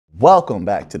Welcome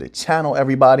back to the channel,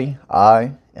 everybody.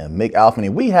 I am Mick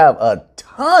Alfany. We have a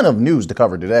ton of news to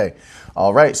cover today.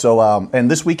 All right, so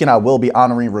and this weekend I will be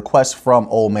honoring requests from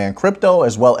Old Man Crypto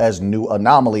as well as New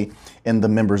Anomaly in the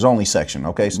members only section.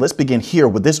 Okay, so let's begin here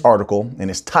with this article,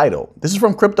 and it's titled, this is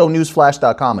from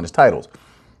cryptonewsflash.com, and it's titled,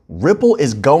 Ripple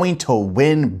is going to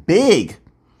win big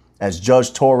as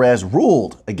Judge Torres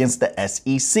ruled against the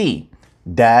SEC.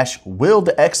 Will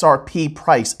the XRP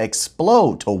price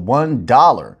explode to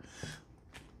 $1?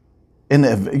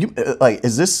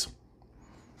 Is this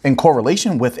in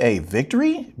correlation with a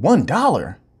victory?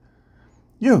 $1.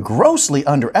 You're grossly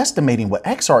underestimating what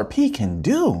XRP can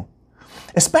do,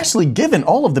 especially given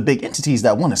all of the big entities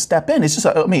that want to step in. It's just,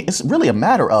 it's really a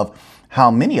matter of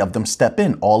how many of them step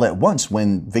in all at once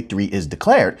when victory is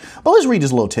declared. But let's read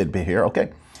this little tidbit here, okay?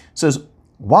 It says,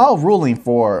 while ruling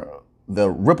for the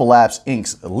Ripple Labs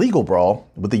Inc.'s legal brawl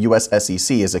with the U.S.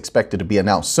 SEC is expected to be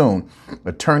announced soon,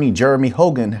 attorney Jeremy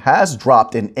Hogan has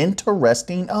dropped an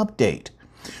interesting update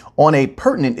on a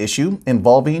pertinent issue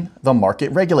involving the market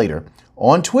regulator.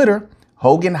 On Twitter,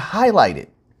 Hogan highlighted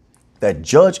that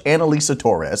Judge Annalisa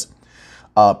Torres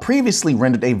previously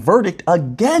rendered a verdict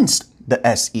against the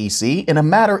SEC in a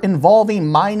matter involving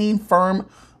mining firm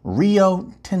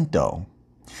Rio Tinto.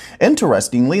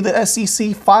 Interestingly, the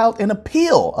SEC filed an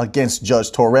appeal against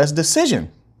Judge Torres'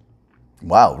 decision.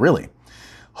 Wow, really?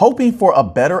 Hoping for a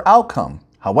better outcome.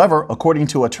 However, according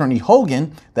to attorney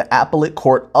Hogan, the appellate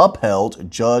court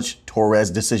upheld Judge Torres'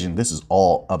 decision. This is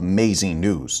all amazing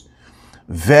news.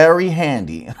 Very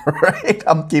handy, right?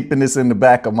 I'm keeping this in the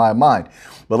back of my mind.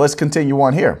 But let's continue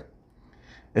on here.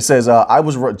 It says, I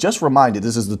was just reminded,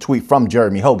 this is the tweet from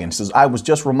Jeremy Hogan. It says, I was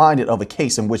just reminded of a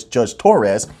case in which Judge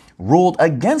Torres ruled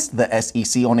against the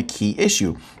SEC on a key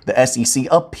issue. The SEC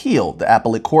appealed. The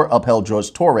appellate court upheld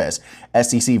Judge Torres.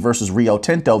 SEC versus Rio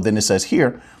Tinto. Then it says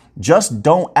here, just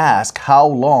don't ask how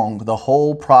long the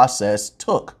whole process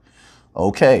took.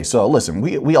 Okay, so listen,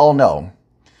 we all know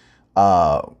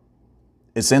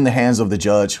it's in the hands of the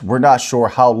judge. We're not sure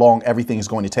how long everything is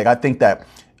going to take. I think that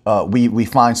we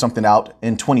find something out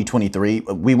in 2023.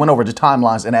 We went over the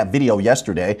timelines in that video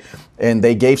yesterday, and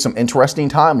they gave some interesting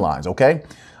timelines, okay?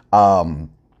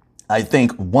 I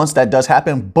think once that does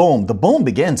happen, boom, the boom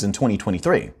begins in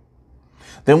 2023.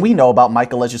 Then we know about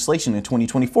MiCA legislation in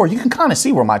 2024. You can kind of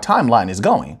see where my timeline is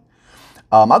going.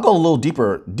 I'll go a little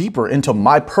deeper into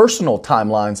my personal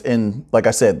timelines in, like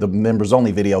I said, the members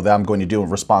only video that I'm going to do in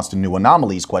response to New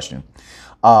Anomalies question.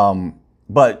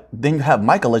 But then you have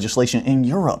MiCA legislation in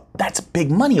Europe. That's big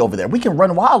money over there. We can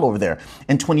run wild over there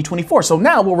in 2024. So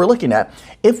now what we're looking at,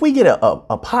 if we get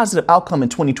a positive outcome in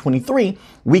 2023,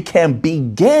 we can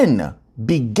begin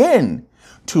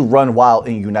to run wild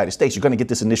in the United States. You're going to get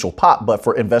this initial pop, but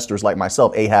for investors like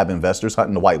myself, Ahab investors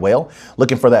hunting the white whale,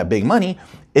 looking for that big money,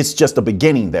 it's just a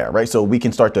beginning there, right? So we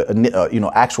can start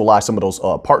to actualize some of those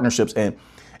partnerships.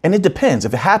 And it depends.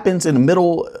 If it happens in the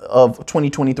middle of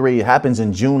 2023, it happens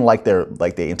in June, like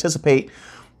they anticipate,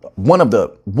 one of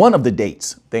the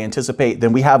dates they anticipate,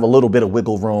 then we have a little bit of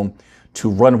wiggle room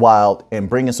to run wild and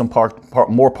bring in some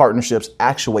more partnerships,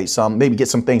 actuate some, maybe get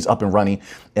some things up and running,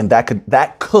 and that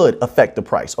could affect the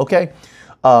price. Okay.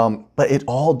 But it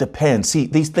all depends. See,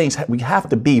 these things, we have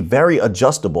to be very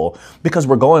adjustable because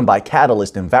we're going by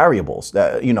catalyst and variables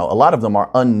that, a lot of them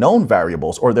are unknown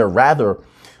variables, or they're rather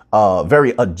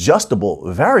very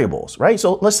adjustable variables, right?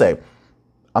 So let's say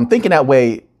I'm thinking that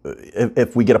way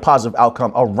if we get a positive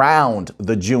outcome around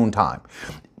the June time.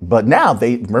 But now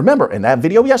remember in that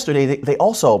video yesterday, they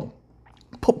also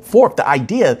put forth the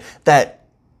idea that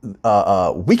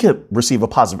we could receive a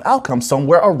positive outcome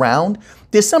somewhere around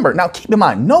December. Now, keep in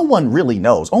mind, no one really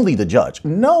knows, only the judge.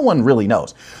 No one really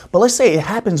knows. But let's say it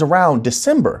happens around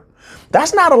December.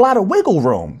 That's not a lot of wiggle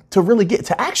room to really get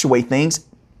to actuate things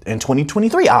in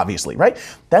 2023, obviously, right?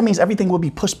 That means everything will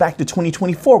be pushed back to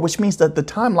 2024, which means that the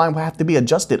timeline will have to be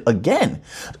adjusted again.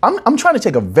 I'm trying to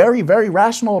take a very, very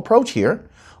rational approach here,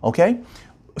 okay?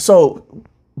 So,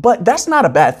 but that's not a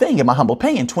bad thing in my humble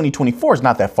opinion. 2024 is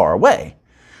not that far away,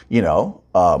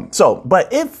 but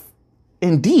if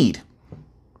indeed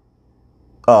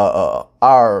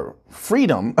our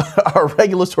freedom, our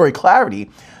regulatory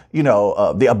clarity,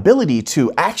 the ability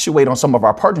to actuate on some of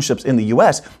our partnerships in the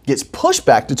U.S. gets pushed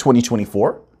back to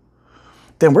 2024,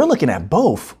 then we're looking at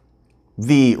both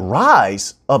the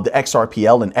rise of the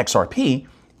XRPL and XRP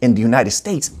in the United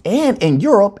States and in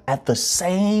Europe at the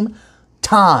same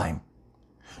time.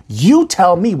 You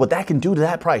tell me what that can do to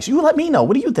that price. You let me know.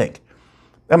 What do you think?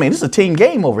 I mean, this is a team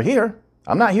game over here.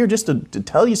 I'm not here just to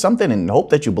tell you something and hope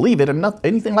that you believe it or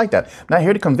anything like that. I'm not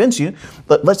here to convince you,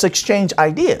 but let's exchange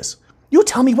ideas. You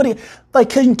tell me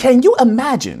can you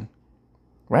imagine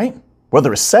right?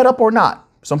 Whether it's set up or not.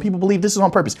 Some people believe this is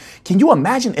on purpose. Can you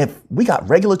imagine if we got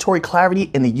regulatory clarity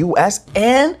in the US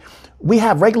and we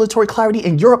have regulatory clarity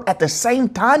in Europe at the same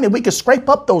time and we could scrape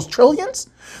up those trillions?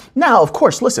 Now, of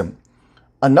course, listen,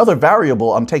 another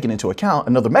variable I'm taking into account,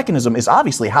 another mechanism is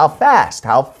obviously how fast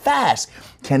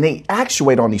can they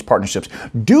actuate on these partnerships?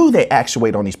 Do they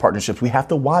actuate on these partnerships? We have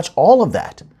to watch all of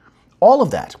that,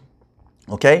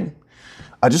 okay?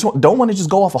 I just don't want to just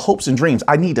go off of hopes and dreams.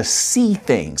 I need to see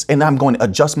things and I'm going to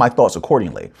adjust my thoughts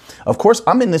accordingly. Of course,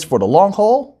 I'm in this for the long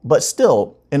haul, but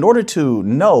still, in order to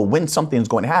know when something is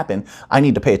going to happen, I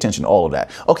need to pay attention to all of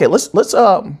that. Okay, let's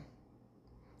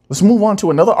move on to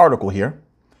another article here.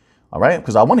 All right,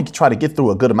 because I want to try to get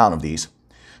through a good amount of these.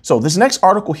 So this next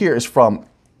article here is from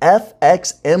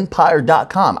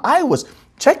fxempire.com.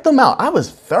 Check them out. I was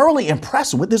thoroughly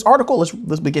impressed with this article.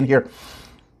 Let's begin here.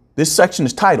 This section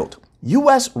is titled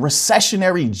U.S.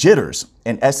 Recessionary Jitters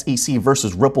and SEC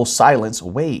versus Ripple Silence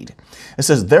Weighed. It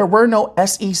says there were no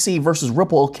SEC versus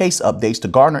Ripple case updates to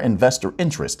garner investor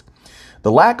interest.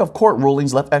 The lack of court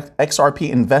rulings left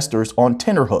XRP investors on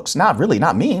tenterhooks. Not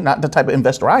me, not the type of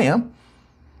investor I am.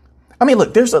 I mean,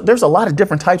 look, there's a lot of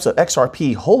different types of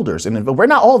XRP holders, and we're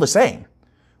not all the same.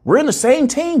 We're in the same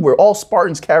team. We're all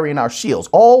Spartans carrying our shields,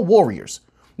 all warriors.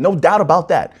 No doubt about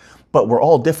that. But we're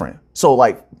all different. So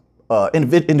like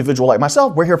individual like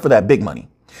myself, we're here for that big money.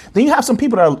 Then you have some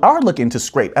people that are looking to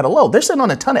scrape at a low. They're sitting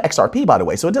on a ton of XRP, by the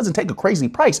way, so it doesn't take a crazy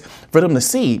price for them to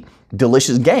see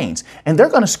delicious gains. And they're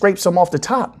going to scrape some off the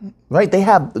top, right? They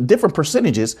have different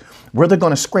percentages where they're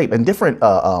going to scrape and different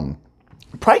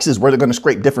prices where they're going to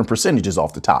scrape different percentages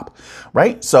off the top,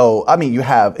 right? So, I mean, you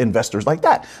have investors like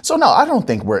that. So, no, I don't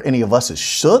think any of us is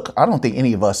shook. I don't think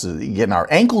any of us is getting our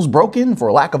ankles broken,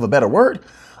 for lack of a better word.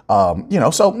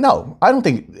 So no, I don't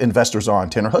think investors are on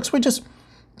tenterhooks. We're just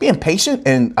being patient.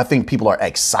 And I think people are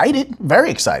excited, very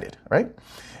excited, right?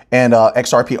 And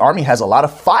XRP Army has a lot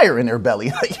of fire in their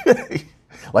belly,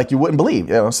 like you wouldn't believe.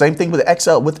 Same thing with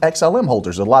XLM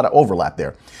holders. A lot of overlap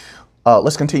there.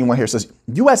 Let's continue on here. It says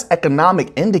U.S.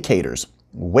 economic indicators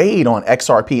weighed on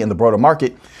XRP in the broader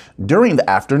market during the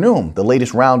afternoon. The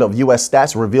latest round of U.S.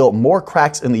 stats revealed more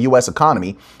cracks in the U.S.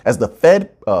 economy as the Fed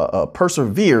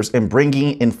perseveres in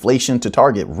bringing inflation to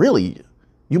target. Really?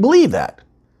 You believe that?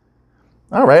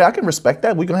 All right, I can respect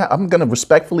that. I'm going to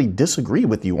respectfully disagree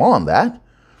with you on that.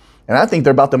 And I think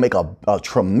they're about to make a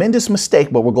tremendous mistake,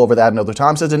 but we'll go over that another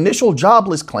time. It says initial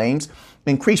jobless claims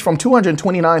increased from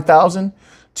 229,000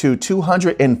 to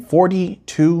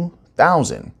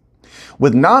 242,000.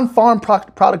 With non-farm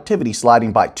productivity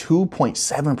sliding by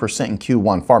 2.7% in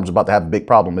Q1, farms are about to have a big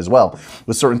problem as well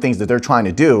with certain things that they're trying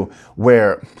to do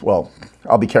where, well,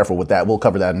 I'll be careful with that. We'll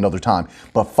cover that another time.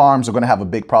 But farms are going to have a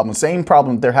big problem. Same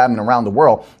problem they're having around the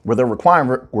world where they're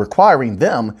requiring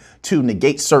them to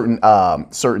negate certain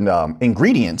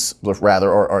ingredients,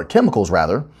 or chemicals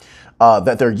rather,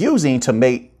 that they're using to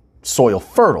make soil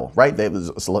fertile, right?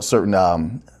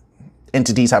 Certain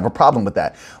entities have a problem with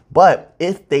that. But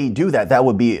if they do that, that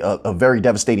would be a very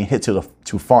devastating hit to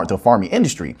the farming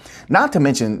industry. Not to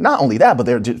mention, not only that, but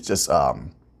they're just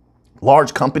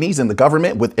large companies in the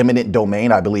government with eminent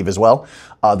domain, I believe as well.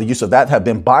 The use of that have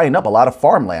been buying up a lot of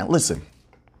farmland. Listen,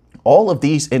 all of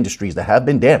these industries that have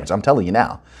been damaged, I'm telling you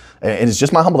now, and it's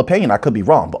just my humble opinion, I could be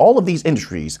wrong, but all of these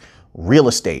industries, real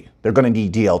estate, they're going to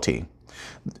need DLT.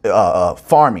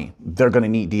 Farming, they're going to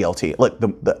need DLT. Look,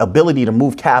 the ability to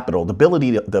move capital, the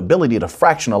ability to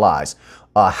fractionalize,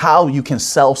 how you can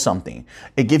sell something.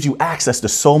 It gives you access to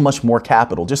so much more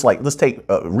capital. Just like, let's take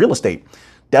real estate.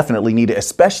 Definitely needed,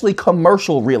 especially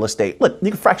commercial real estate. Look,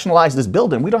 you can fractionalize this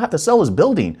building. We don't have to sell this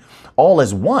building all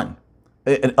as one,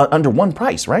 under one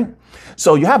price, right?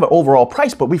 So you have an overall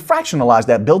price, but we fractionalize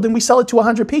that building. We sell it to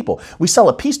 100 people. We sell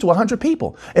a piece to 100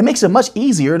 people. It makes it much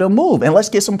easier to move. And let's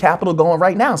get some capital going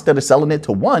right now. Instead of selling it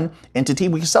to one entity,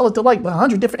 we can sell it to like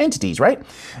 100 different entities, right?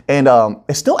 And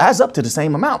it still adds up to the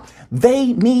same amount.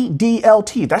 They need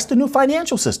DLT. That's the new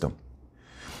financial system.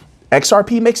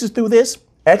 XRP makes it through this.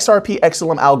 XRP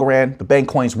XLM Algorand, the bank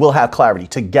coins will have clarity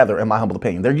together, in my humble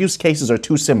opinion. Their use cases are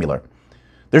too similar.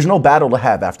 There's no battle to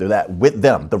have after that with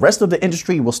them. The rest of the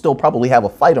industry will still probably have a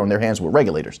fight on their hands with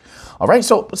regulators. All right.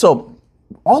 So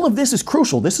all of this is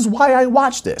crucial. This is why I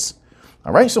watch this.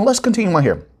 All right. So let's continue on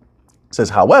here. It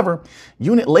says, however,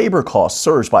 unit labor costs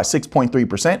surged by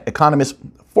 6.3%. Economists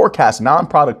forecast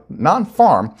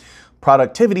non-farm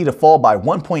productivity to fall by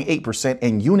 1.8%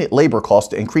 and unit labor costs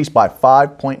to increase by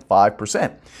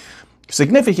 5.5%.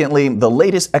 Significantly, the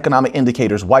latest economic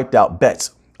indicators wiped out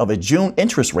bets of a June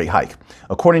interest rate hike.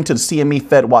 According to the CME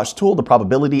Fed Watch tool, the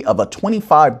probability of a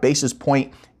 25 basis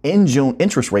point in June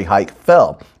interest rate hike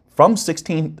fell from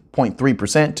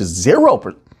 16.3% to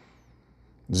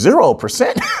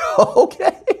 0%.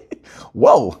 Okay.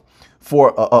 Whoa.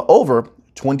 For over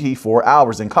 24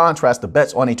 hours. In contrast, the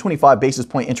bets on a 25 basis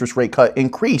point interest rate cut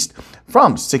increased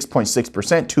from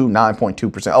 6.6% to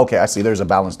 9.2%. Okay, I see there's a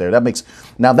balance there. That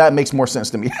makes more sense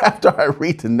to me after I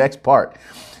read the next part.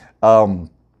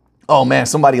 Oh man,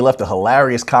 somebody left a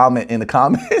hilarious comment in the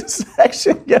comment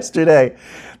section yesterday.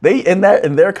 They in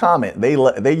their comment, they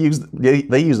used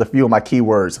a few of my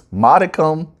keywords: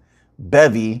 modicum,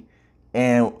 bevy,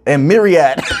 and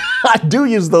myriad. I do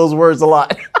use those words a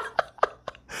lot.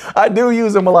 I do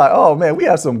use them a lot. Oh man, we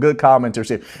have some good commenters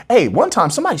here. Hey, one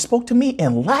time somebody spoke to me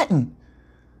in Latin.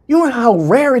 You know how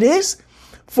rare it is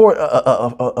for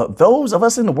those of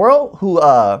us in the world who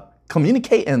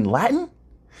communicate in Latin?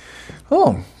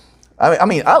 Oh,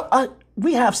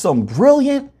 we have some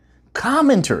brilliant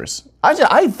commenters.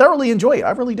 I thoroughly enjoy it. I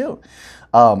really do.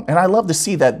 And I love to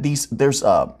see that there's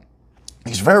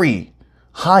these very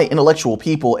high intellectual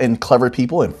people and clever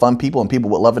people and fun people and people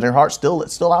with love in their heart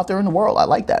still out there in the world. I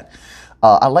like that.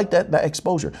 I like that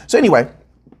exposure. So anyway,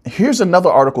 here's another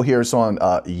article here. It's on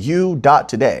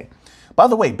u.today. By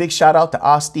the way, big shout out to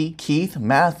Osti, Keith,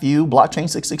 Matthew, Blockchain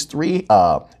 663,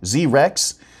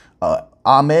 Z-Rex,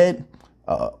 Ahmed,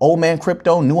 Old Man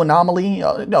Crypto, New Anomaly,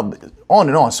 on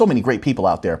and on. So many great people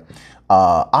out there.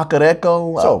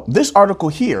 Akareko. So this article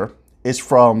here is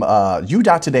from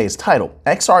u.today. It's titled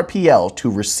XRPL to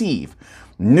receive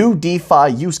new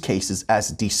DeFi use cases as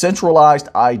decentralized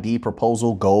ID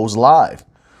proposal goes live.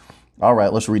 All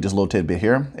right, let's read this little tidbit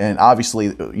here. And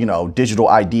obviously, digital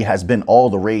ID has been all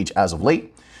the rage as of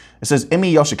late. It says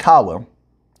Emi Yoshikawa,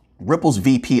 Ripple's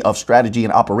VP of Strategy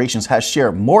and Operations, has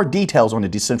shared more details on the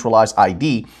decentralized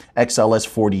ID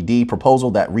XLS40D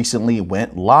proposal that recently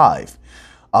went live.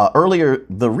 Earlier,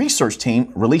 the research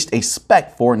team released a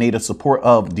spec for native support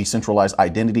of decentralized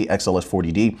identity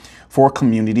XLS40D for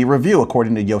community review.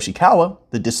 According to Yoshikawa,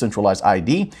 the decentralized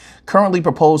ID currently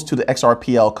proposed to the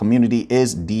XRPL community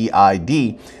is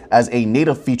DID as a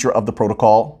native feature of the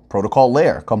protocol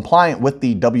layer, compliant with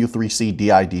the W3C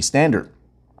DID standard.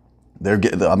 They're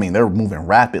moving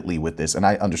rapidly with this, and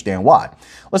I understand why.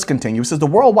 Let's continue. It says the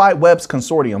World Wide Web's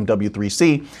consortium,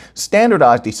 W3C,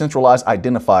 standardized decentralized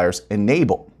identifiers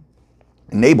enable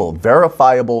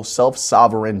verifiable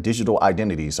self-sovereign digital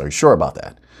identities. Are you sure about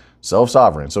that?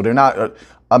 Self-sovereign. So they're not,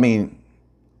 I'm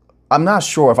not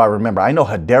sure if I remember. I know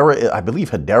I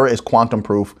believe Hedera is quantum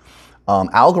proof.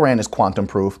 Algorand is quantum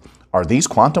proof. Are these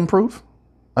quantum proof?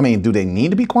 Do they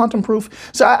need to be quantum proof?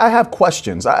 So I have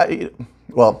questions.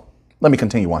 Let me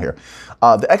continue on here.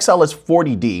 The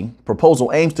XLS40D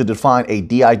proposal aims to define a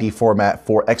DID format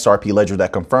for XRP ledger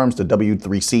that confirms the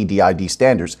W3C DID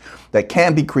standards that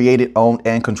can be created, owned,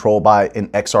 and controlled by an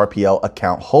XRPL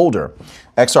account holder.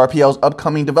 XRPL's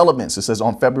upcoming developments. It says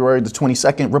on February the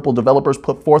 22nd, Ripple developers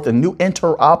put forth a new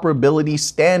interoperability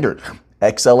standard,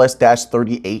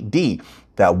 XLS-38D,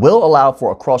 that will allow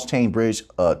for a cross-chain bridge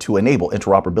to enable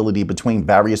interoperability between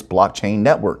various blockchain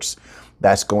networks.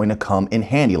 That's going to come in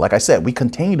handy. Like I said, we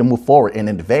continue to move forward and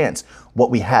advance what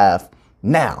we have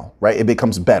now, right? It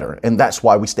becomes better. And that's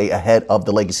why we stay ahead of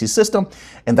the legacy system.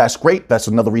 And that's great. That's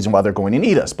another reason why they're going to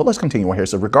need us. But let's continue on here.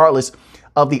 So regardless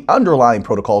of the underlying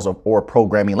protocols or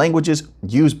programming languages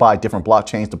used by different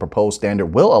blockchains, the proposed standard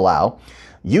will allow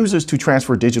users to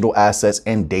transfer digital assets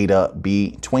and data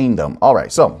between them. All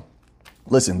right. So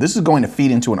listen, this is going to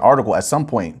feed into an article at some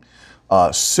point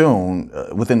soon,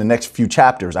 within the next few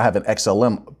chapters. I have an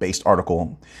XLM based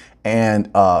article,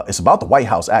 and it's about the White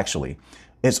House. Actually,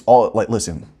 it's all like,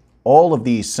 listen, all of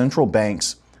these central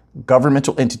banks,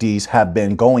 governmental entities have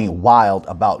been going wild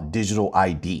about digital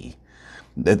ID.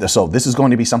 So this is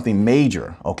going to be something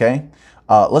major. OK,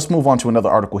 let's move on to another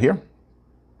article here.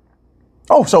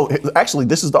 Oh, so actually,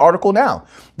 this is the article now.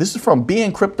 This is from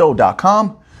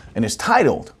beincrypto.com, and it's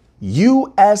titled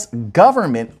U.S.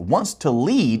 government wants to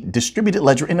lead distributed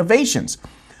ledger innovations.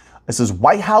 It says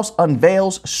White House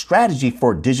unveils strategy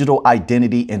for digital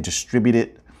identity and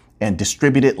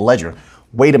distributed ledger.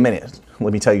 Wait a minute.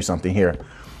 Let me tell you something here.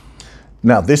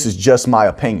 Now, this is just my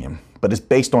opinion, but it's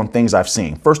based on things I've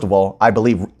seen. First of all, I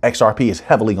believe XRP is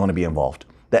heavily going to be involved.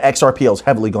 The XRPL is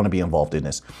heavily going to be involved in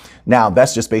this. Now,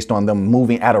 that's just based on them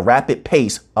moving at a rapid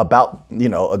pace about,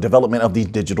 a development of these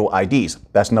digital IDs.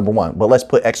 That's number one. But let's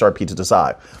put XRP to the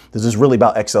side. This is really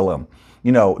about XLM.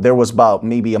 There was about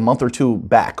maybe a month or two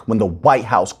back when the White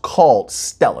House called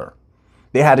Stellar.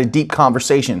 They had a deep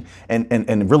conversation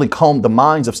and really calmed the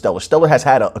minds of Stellar. Stellar has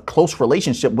had a close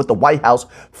relationship with the White House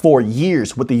for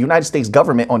years, with the United States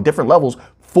government on different levels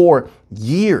for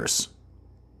years,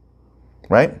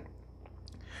 right?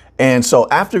 And so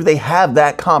after they have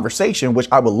that conversation, which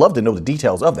I would love to know the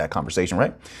details of that conversation,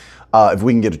 right? If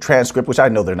we can get a transcript, which I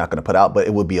know they're not going to put out, but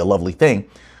it would be a lovely thing.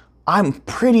 I'm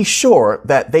pretty sure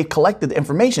that they collected the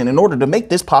information in order to make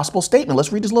this possible statement.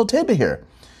 Let's read this little tidbit here.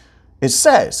 It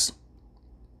says,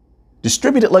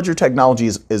 distributed ledger technology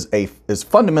is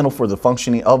fundamental for the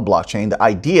functioning of blockchain. The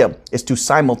idea is to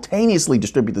simultaneously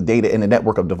distribute the data in a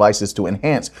network of devices to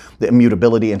enhance the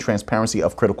immutability and transparency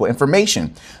of critical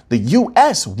information. The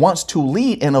U.S. wants to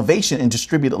lead innovation in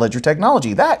distributed ledger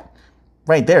technology. That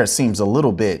right there seems a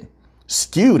little bit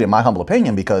skewed, in my humble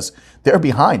opinion, because they're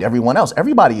behind everyone else.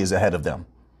 Everybody is ahead of them.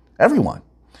 Everyone.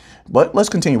 But let's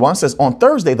continue on. It says, on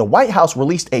Thursday, the White House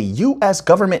released a U.S.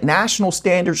 government national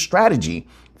standard strategy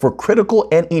for critical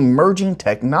and emerging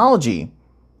technology,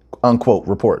 unquote,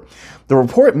 report. The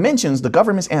report mentions the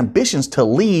government's ambitions to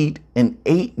lead in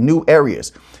 8 new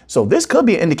areas. So this could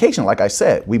be an indication, like I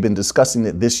said, we've been discussing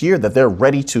it this year, that they're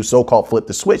ready to so-called flip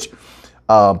the switch.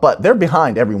 But they're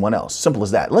behind everyone else. Simple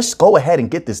as that. Let's go ahead and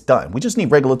get this done. We just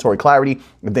need regulatory clarity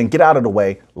and then get out of the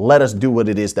way. Let us do what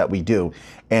it is that we do.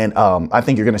 And I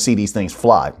think you're going to see these things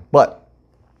fly. But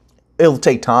it'll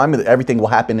take time. Everything will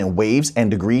happen in waves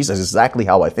and degrees. That's exactly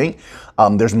how I think.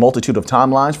 There's a multitude of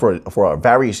timelines for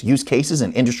various use cases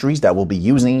and industries that will be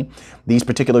using these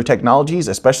particular technologies,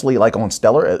 especially like on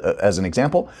Stellar as an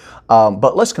example.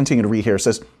 But let's continue to read here. It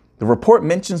says, the report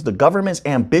mentions the government's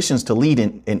ambitions to lead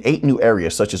in 8 new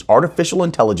areas, such as artificial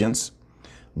intelligence,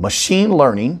 machine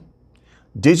learning,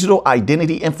 digital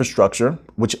identity infrastructure,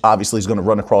 which obviously is going to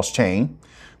run across chain,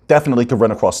 definitely could run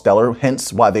across Stellar,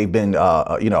 hence why they've been,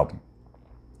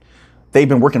 they've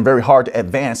been working very hard to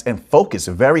advance and focus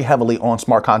very heavily on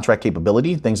smart contract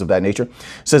capability, things of that nature. It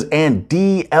says, and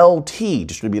DLT,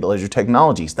 distributed ledger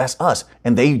technologies, that's us.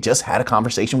 And they just had a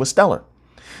conversation with Stellar.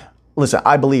 Listen,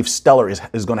 I believe Stellar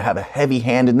is going to have a heavy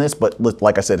hand in this, but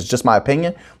like I said, it's just my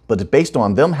opinion. But based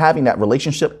on them having that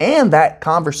relationship and that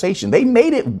conversation, they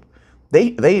made it,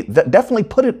 they definitely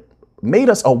made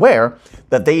us aware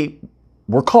that they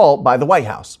were called by the White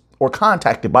House or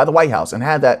contacted by the White House and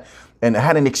had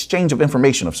an exchange of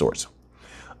information of sorts.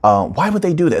 Why would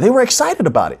they do that? They were excited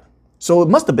about it. So it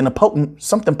must have been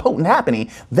something potent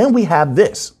happening. Then we have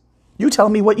this. You tell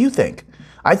me what you think.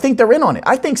 I think they're in on it.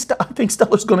 I think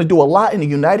Stellar's going to do a lot in the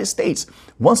United States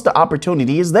once the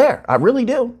opportunity is there. I really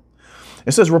do.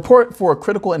 It says, report for a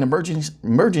critical and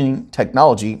emerging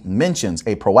technology mentions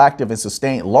a proactive and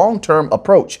sustained long-term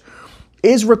approach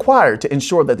is required to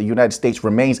ensure that the United States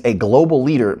remains a global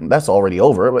leader. That's already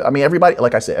over. I mean, everybody,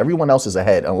 like I said, everyone else is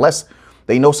ahead unless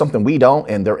they know something we don't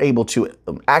and they're able to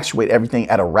actuate everything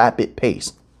at a rapid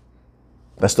pace.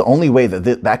 That's the only way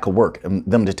that that could work, and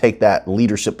them to take that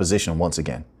leadership position once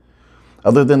again.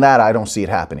 Other than that, I don't see it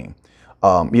happening.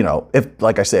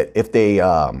 Like I said, if they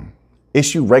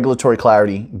issue regulatory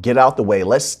clarity, get out the way,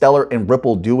 let Stellar and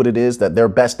Ripple do what it is that they're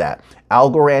best at,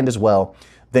 Algorand as well,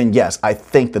 then yes, I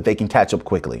think that they can catch up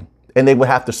quickly. And they would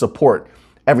have to support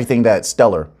everything that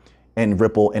Stellar and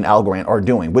Ripple and Algorand are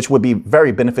doing, which would be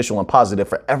very beneficial and positive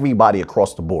for everybody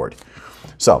across the board.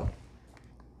 So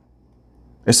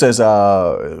it says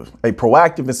a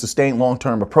proactive and sustained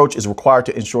long-term approach is required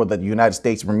to ensure that the United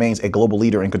States remains a global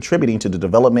leader in contributing to the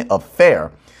development of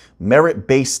fair,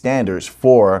 merit-based standards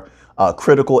for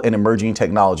critical and emerging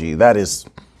technology. That is,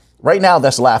 right now,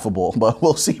 that's laughable, but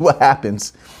we'll see what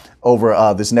happens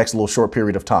over this next little short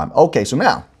period of time. Okay, so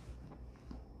now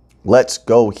let's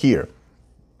go here.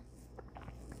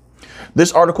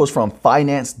 This article is from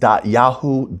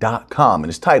finance.yahoo.com and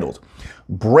it's titled,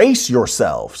 Brace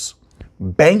Yourselves.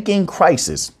 Banking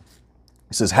crisis.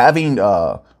 It says, having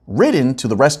ridden to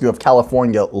the rescue of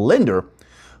California lender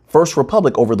First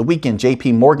Republic over the weekend,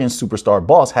 JP Morgan's superstar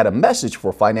boss had a message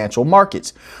for financial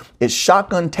markets. Its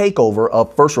shotgun takeover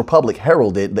of First Republic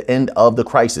heralded the end of the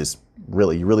crisis.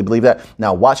 Really, you really believe that?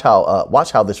 Now watch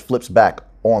how this flips back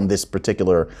on this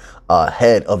particular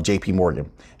head of JP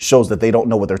Morgan. Shows that they don't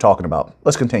know what they're talking about.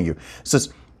 Let's continue. It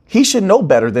says, he should know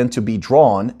better than to be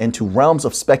drawn into realms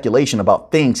of speculation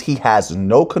about things he has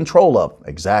no control of.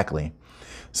 Exactly. It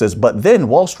says, but then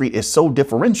Wall Street is so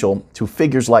differential to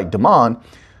figures like Damon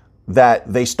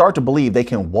that they start to believe they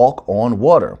can walk on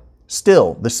water.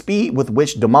 Still, the speed with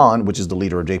which Damon, which is the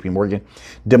leader of JP Morgan,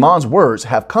 Damon's words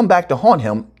have come back to haunt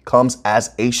him comes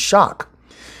as a shock.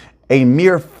 A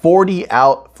mere 48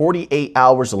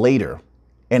 hours later,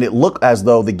 and it looked as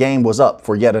though the game was up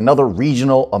for yet another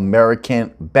regional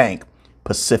American bank,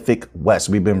 Pacific West.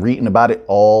 We've been reading about it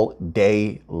all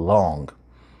day long.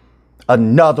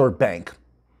 Another bank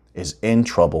is in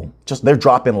trouble. They're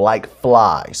dropping like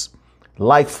flies.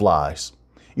 Like flies.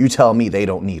 You tell me they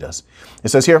don't need us. It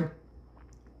says here,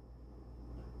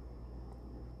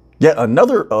 Yet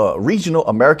another regional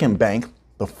American bank,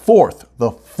 the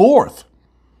fourth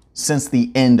since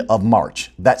the end of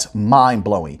March. That's mind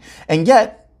blowing. And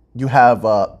yet you have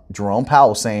Jerome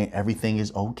Powell saying everything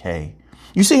is okay.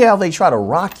 You see how they try to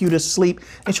rock you to sleep?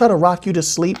 They try to rock you to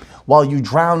sleep while you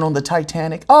drown on the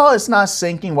Titanic. Oh, it's not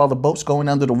sinking while the boat's going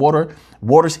under the water.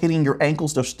 Water's hitting your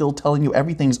ankles. They're still telling you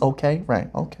everything's okay.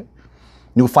 Right. Okay.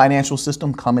 New financial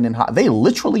system coming in hot. They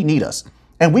literally need us.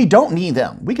 And we don't need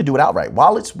them. We could do it outright.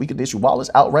 Wallets, we could issue wallets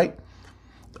outright.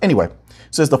 Anyway,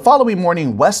 says the following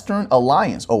morning, Western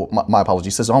Alliance, my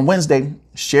apologies, says on Wednesday,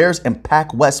 shares in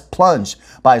PacWest plunged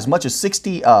by as much as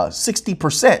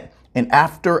 60% in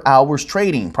after hours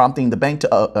trading, prompting the bank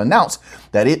to announce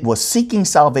that it was seeking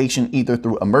salvation either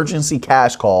through emergency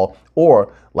cash call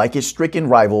or, like its stricken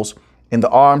rivals, in the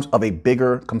arms of a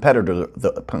bigger competitor.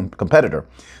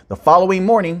 The following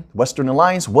morning, Western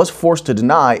Alliance was forced to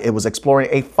deny it was exploring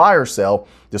a fire sale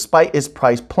despite its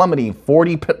price plummeting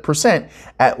 40%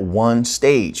 at one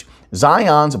stage.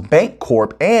 Zions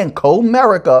Bancorp and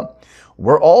Comerica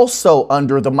were also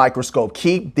under the microscope.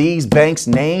 Keep these banks'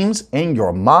 names in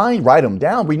your mind. Write them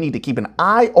down. We need to keep an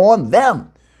eye on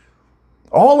them.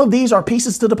 All of these are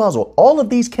pieces to the puzzle. All of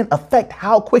these can affect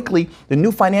how quickly the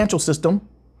new financial system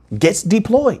gets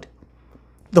deployed.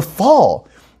 The fall,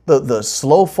 the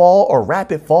slow fall or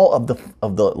rapid fall of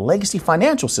the legacy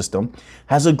financial system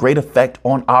has a great effect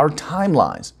on our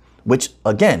timelines, which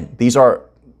again, these are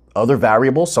other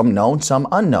variables, some known, some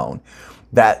unknown,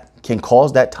 that can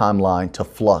cause that timeline to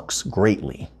flux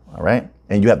greatly. All right.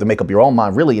 And you have to make up your own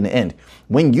mind really in the end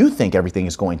when you think everything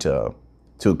is going to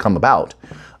come about.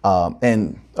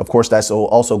 And of course, that's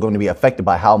also going to be affected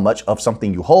by how much of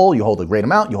something you hold. You hold a great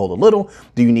amount, you hold a little.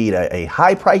 Do you need a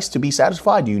high price to be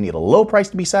satisfied? Do you need a low price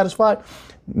to be satisfied?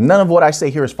 None of what I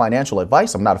say here is financial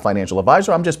advice. I'm not a financial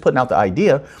advisor. I'm just putting out the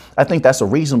idea. I think that's a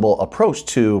reasonable approach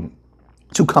to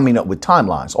coming up with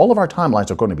timelines. All of our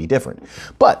timelines are going to be different.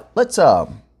 But let's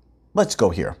go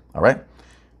here. All right.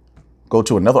 Go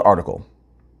to another article.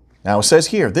 Now it says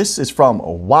here, this is from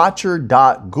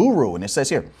watcher.guru, and it says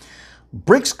here,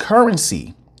 Brics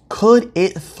currency, could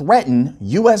it threaten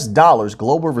US dollars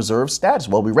global reserve status?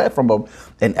 Well, we read from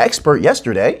an expert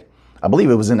yesterday. I believe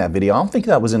it was in that video. I don't think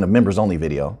that was in the members only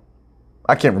video.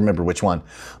 I can't remember which one,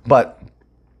 but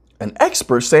an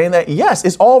expert saying that, yes,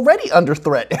 it's already under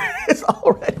threat. It's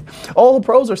already, all the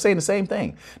pros are saying the same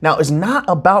thing. Now, it's not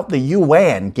about the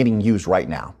yuan getting used right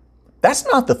now. That's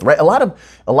not the threat. A lot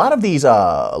of these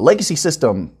legacy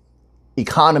system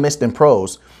economists and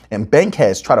pros and bank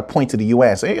heads try to point to the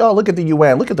yuan, say, oh, look at the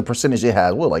yuan, look at the percentage it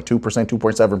has. Well, like 2%,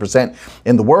 2.7%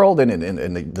 in the world, and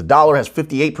the dollar has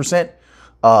 58%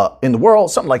 in the world,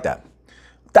 something like that.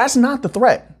 That's not the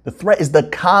threat. The threat is the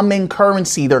common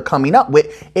currency they're coming up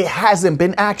with. It hasn't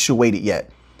been actuated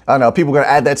yet. I don't know, people are going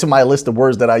to add that to my list of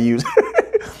words that I use.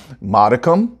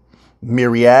 Modicum,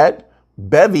 myriad,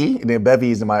 bevy, and then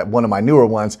bevy is one of my newer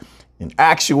ones, and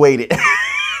actuated.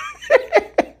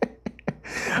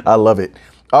 I love it.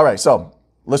 All right, so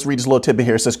let's read this little tidbit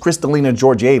here. It says Kristalina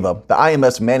Georgieva, the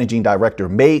IMF's managing director,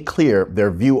 made clear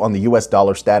their view on the US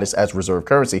dollar status as reserve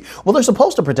currency. Well, they're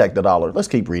supposed to protect the dollar. Let's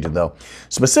keep reading, though.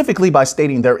 Specifically by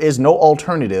stating there is no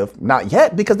alternative, not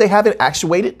yet, because they haven't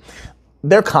actuated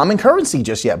their common currency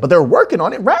just yet, but they're working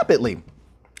on it rapidly.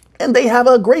 And they have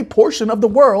a great portion of the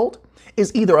world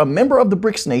is either a member of the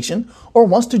BRICS nation or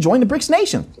wants to join the BRICS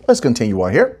nation. Let's continue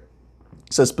on here.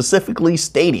 It says specifically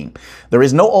stating there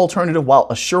is no alternative while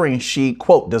assuring she,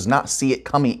 quote, does not see it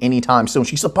coming anytime soon.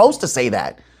 She's supposed to say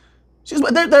that.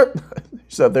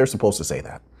 They're supposed to say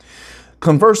that.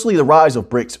 Conversely, the rise of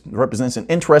BRICS represents an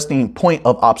interesting point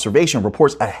of observation.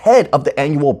 Reports ahead of the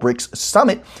annual BRICS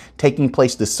summit taking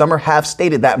place this summer have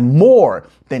stated that more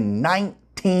than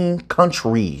 19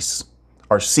 countries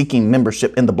are seeking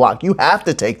membership in the bloc. You have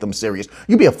to take them serious.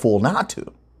 You'd be a fool not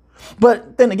to.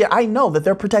 But then again, I know that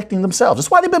they're protecting themselves. That's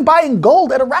why they've been buying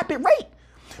gold at a rapid rate.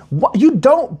 You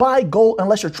don't buy gold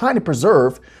unless you're trying to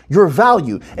preserve your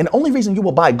value. And the only reason you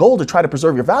will buy gold to try to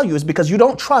preserve your value is because you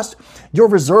don't trust your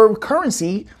reserve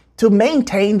currency to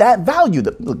maintain that value.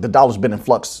 The dollar's been in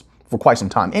flux for quite some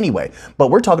time anyway. But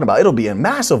we're talking about it'll be in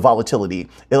massive volatility.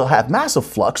 It'll have massive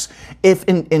flux if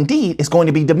indeed it's going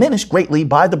to be diminished greatly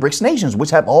by the BRICS nations,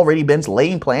 which have already been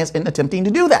laying plans and attempting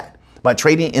to do that by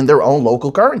trading in their own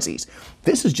local currencies.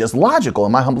 This is just logical,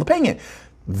 in my humble opinion.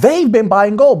 They've been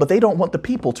buying gold, but they don't want the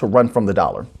people to run from the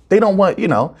dollar. They don't want,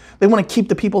 they want to keep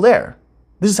the people there.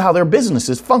 This is how their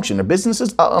businesses function. Their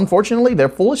businesses, unfortunately, they're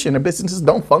foolish, and their businesses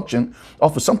don't function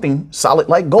off of something solid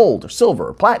like gold or silver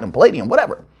or platinum, palladium,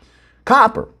 whatever.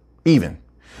 Copper, even.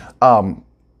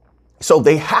 So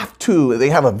they have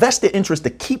a vested interest to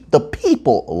keep the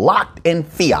people locked in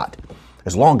fiat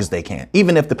as long as they can,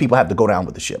 even if the people have to go down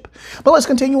with the ship. But let's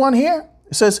continue on here.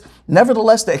 It says,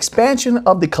 nevertheless, the expansion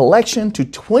of the collection to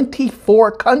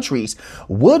 24 countries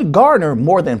would garner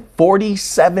more than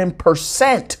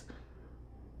 47%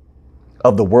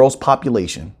 of the world's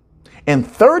population and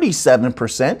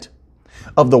 37%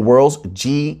 of the world's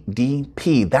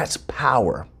GDP. That's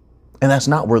power. And that's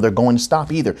not where they're going to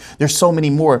stop either. There's so many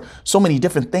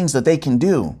different things that they can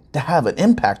do to have an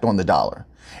impact on the dollar.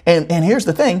 And here's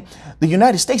the thing, the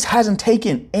United States hasn't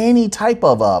taken any type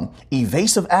of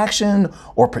evasive action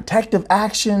or protective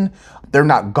action. They're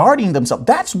not guarding themselves.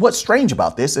 That's what's strange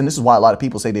about this. And this is why a lot of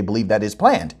people say they believe that is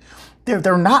planned.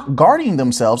 They're not guarding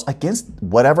themselves against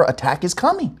whatever attack is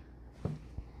coming.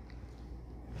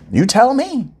 You tell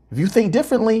me. If you think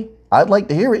differently, I'd like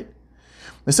to hear it.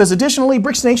 It says, additionally,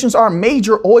 BRICS nations are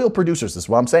major oil producers. This is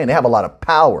what I'm saying. They have a lot of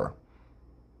power.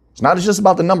 It's not just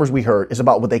about the numbers we heard. It's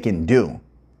about what they can do.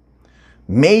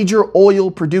 Major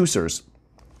oil producers,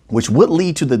 which would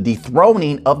lead to the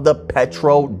dethroning of the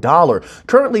petrodollar.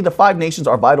 Currently, the 5 nations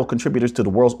are vital contributors to the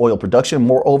world's oil production.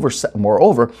 Moreover,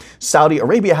 Saudi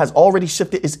Arabia has already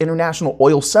shifted its international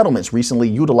oil settlements, recently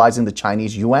utilizing the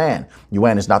Chinese yuan.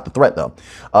 Yuan is not the threat, though.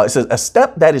 It says a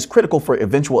step that is critical for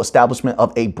eventual establishment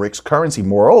of a BRICS currency.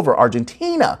 Moreover,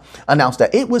 Argentina announced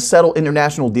that it would settle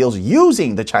international deals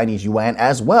using the Chinese yuan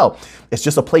as well. It's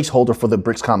just a placeholder for the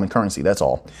BRICS common currency. That's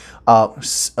all.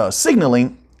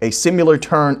 Signaling a similar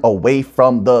turn away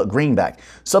from the greenback,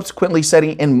 subsequently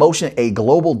setting in motion a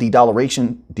global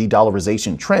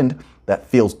de-dollarization trend that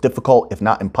feels difficult, if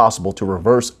not impossible, to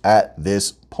reverse at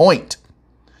this point.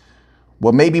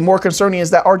 What may be more concerning is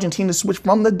that Argentina's switch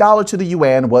from the dollar to the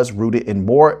yuan was rooted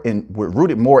more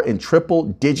in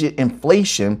triple-digit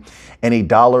inflation and a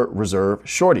dollar reserve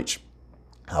shortage.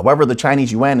 However, the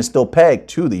Chinese yuan is still pegged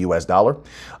to the US dollar,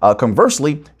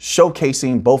 conversely,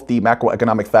 showcasing both the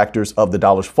macroeconomic factors of the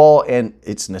dollar's fall and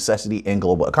its necessity in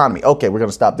global economy. Okay, we're going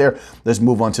to stop there. Let's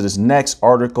move on to this next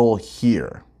article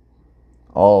here.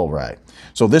 All right.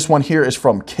 So this one here is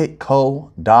from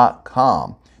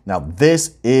kitco.com. Now,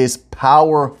 this is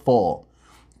powerful.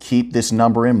 Keep this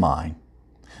number in mind.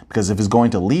 Because if it's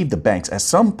going to leave the banks at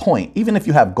some point, even if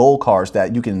you have gold cards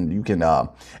that you can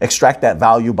extract that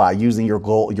value by using your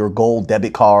gold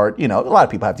debit card. You know, a lot of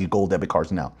people have these gold debit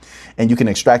cards now, and you can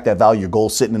extract that value. Your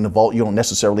gold sitting in the vault. You don't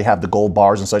necessarily have the gold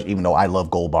bars and such, even though I love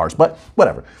gold bars, but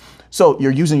whatever. So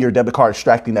you're using your debit card,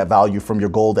 extracting that value from your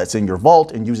gold that's in your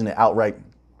vault and using it outright.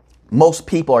 Most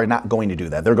people are not going to do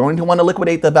that. They're going to want to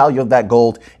liquidate the value of that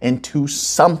gold into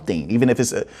something, even if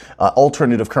it's an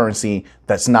alternative currency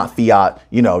that's not fiat.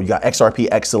 You know, you got XRP,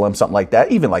 XLM, something like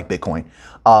that, even like Bitcoin.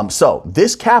 So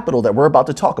this capital that we're about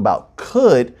to talk about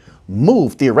could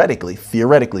move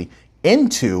theoretically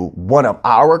into one of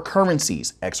our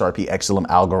currencies, XRP, XLM,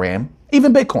 Algorand,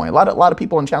 even Bitcoin. A lot of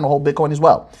people on the channel hold Bitcoin as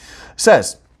well. It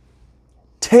says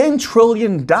 $10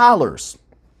 trillion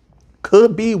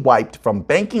could be wiped from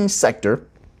banking sector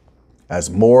as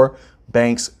more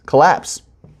banks collapse.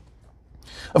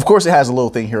 Of course, it has a little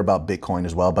thing here about Bitcoin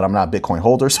as well, but I'm not a Bitcoin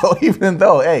holder. So even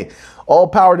though, hey, all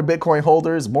power to Bitcoin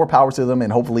holders, more power to them,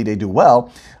 and hopefully they do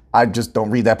well, I just don't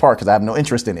read that part because I have no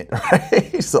interest in it.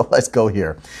 Right? So let's go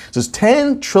here. So it's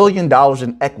 $10 trillion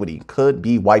in equity could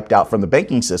be wiped out from the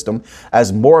banking system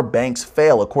as more banks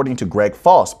fail, according to Greg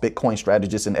Foss, Bitcoin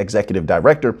strategist and executive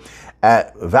director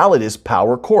at Validus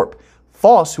Power Corp.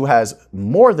 Foss, who has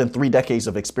more than 3 decades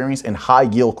of experience in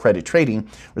high-yield credit trading,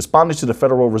 responded to the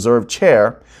Federal Reserve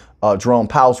Chair, Jerome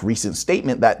Powell's recent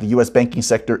statement that the U.S. banking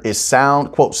sector is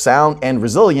sound, quote, sound and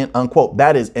resilient, unquote.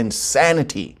 That is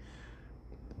insanity.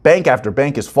 Bank after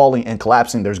bank is falling and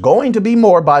collapsing. There's going to be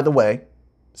more, by the way.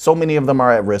 So many of them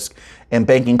are at risk, and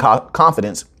banking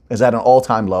confidence is at an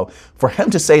all-time low. For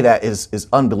him to say that is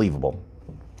unbelievable.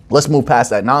 Let's move past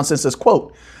that nonsense. This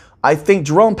quote, I think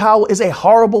Jerome Powell is a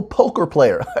horrible poker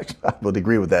player. I would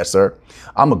agree with that, sir.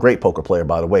 I'm a great poker player,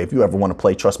 by the way. If you ever want to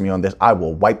play, trust me on this, I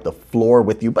will wipe the floor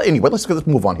with you. But anyway, let's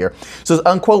move on here. It says,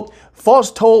 unquote,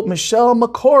 Foss told Michelle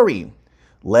McCrory,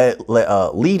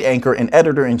 lead anchor and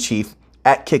editor-in-chief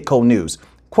at Kitco News,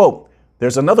 quote,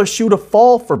 there's another shoe to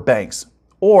fall for banks.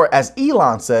 Or as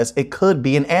Elon says, it could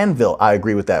be an anvil. I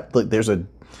agree with that. Look, there's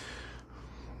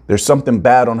something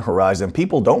bad on the horizon.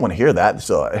 People don't want to hear that.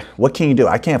 So what can you do?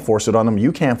 I can't force it on them.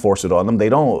 You can't force it on them.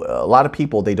 A lot of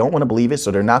people, they don't want to believe it.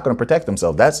 So they're not going to protect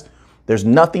themselves. There's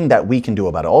nothing that we can do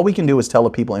about it. All we can do is tell the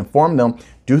people, inform them,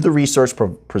 do the research,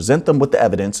 present them with the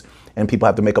evidence, and people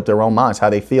have to make up their own minds how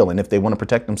they feel and if they want to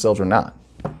protect themselves or not.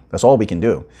 That's all we can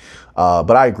do.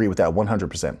 But I agree with that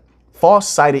 100%. false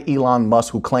cited Elon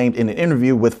Musk, who claimed in an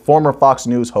interview with former Fox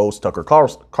News host Tucker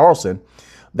Carlson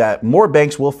that more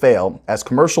banks will fail as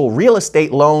commercial real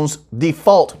estate loans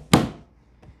default.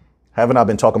 Haven't I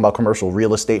been talking about commercial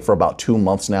real estate for about 2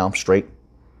 months now straight?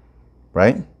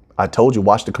 Right? I told you,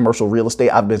 watch the commercial real estate.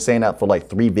 I've been saying that for like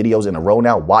 3 videos in a row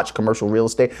now. Watch commercial real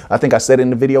estate. I think I said in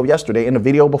the video yesterday, in the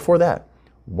video before that.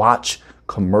 Watch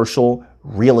commercial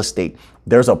real estate.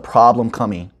 There's a problem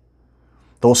coming.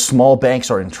 Those small banks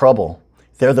are in trouble.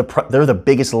 They're the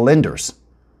biggest lenders.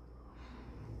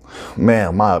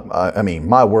 Man,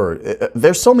 my word.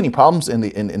 There's so many problems in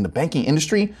the banking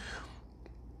industry.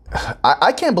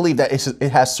 I can't believe that it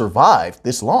has survived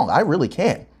this long. I really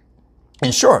can't.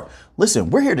 And sure, listen,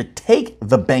 we're here to take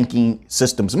the banking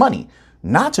system's money,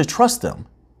 not to trust them,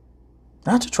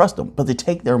 but to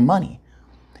take their money.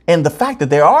 And the fact that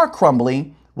they are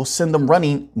crumbling will send them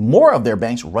running, more of their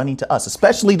banks running to us,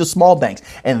 especially the small banks.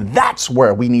 And that's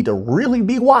where we need to really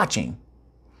be watching.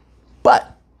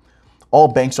 But all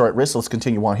banks are at risk. Let's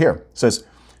continue on here. It says,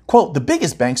 quote, the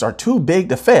biggest banks are too big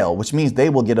to fail, which means they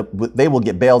will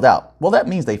get bailed out. Well, that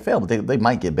means they fail, but they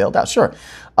might get bailed out. Sure.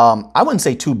 I wouldn't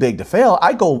say too big to fail.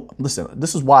 Listen,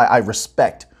 this is why I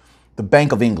respect the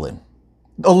Bank of England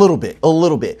a little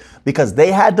bit, because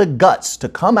they had the guts to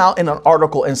come out in an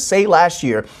article and say last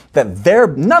year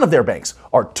that none of their banks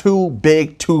are too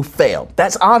big to fail.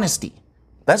 That's honesty.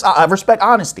 I respect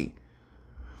honesty.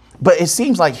 But it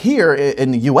seems like here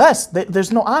in the U.S.,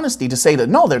 there's no honesty to say that,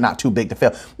 no, they're not too big to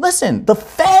fail. Listen, the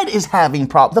Fed is having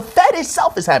problems. The Fed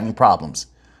itself is having problems.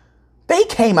 They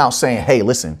came out saying, hey,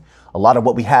 listen, a lot of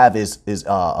what we have is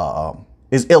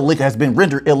illiquid, has been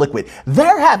rendered illiquid.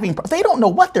 They don't know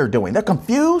what they're doing. They're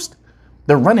confused.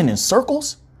 They're running in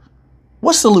circles.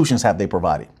 What solutions have they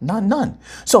provided? None.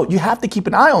 So you have to keep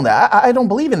an eye on that. I don't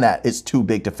believe in that. It's too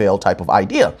big to fail type of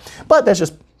idea. But that's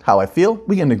just how I feel.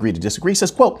 We can agree to disagree. It says,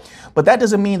 quote, but that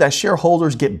doesn't mean that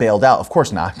shareholders get bailed out. Of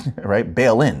course not, right?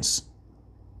 Bail-ins.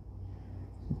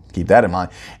 Keep that in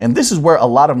mind. And this is where a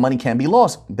lot of money can be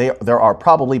lost. There are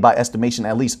probably, by estimation,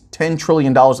 at least $10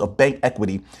 trillion of bank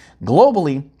equity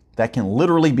globally that can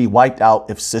literally be wiped out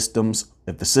if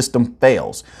the system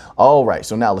fails. All right,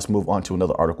 so now let's move on to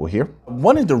another article here. I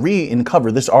wanted to read and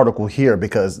cover this article here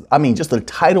because, just the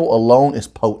title alone is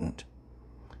potent.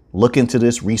 Look into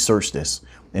this, research this.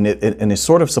 And it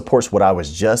sort of supports what I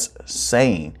was just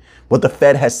saying, what the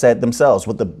Fed has said themselves,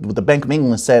 what the Bank of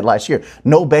England said last year.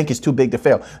 No bank is too big to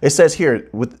fail. It says here,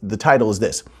 with the title is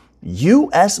this: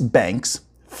 U.S. banks,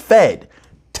 Fed,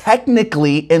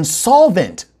 technically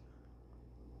insolvent.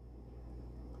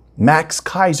 Max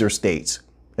Kaiser states.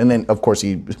 And then, of course,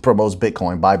 he promotes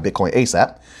Bitcoin. Buy Bitcoin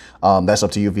ASAP. That's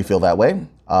up to you if you feel that way.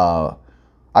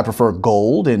 I prefer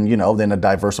gold and, then to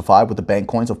diversify with the bank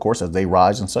coins, of course, as they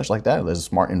rise and such like that. There's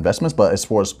smart investments. But as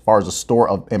far as a store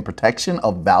of and protection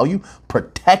of value,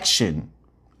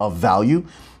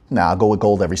 I'll go with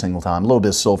gold every single time. A little bit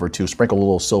of silver, too. Sprinkle a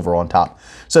little silver on top.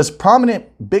 It says prominent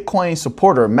Bitcoin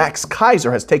supporter Max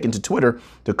Kaiser has taken to Twitter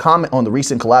to comment on the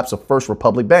recent collapse of First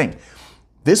Republic Bank.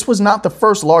 This was not the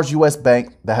first large U.S.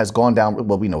 bank that has gone down.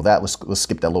 Well, we know that. Let's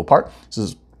skip that little part.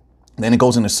 Then it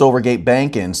goes into Silvergate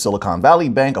Bank and Silicon Valley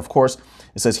Bank. Of course,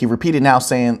 it says he repeated now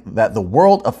saying that the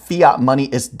world of fiat money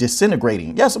is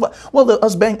disintegrating. Yes, well,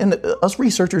 us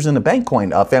researchers in the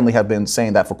Bankcoin family have been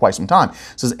saying that for quite some time.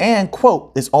 It says, and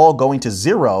quote, it's all going to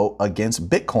zero against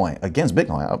Bitcoin.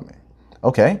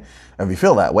 Okay, if you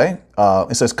feel that way.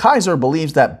 It says Kaiser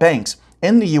believes that banks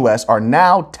in the U.S. are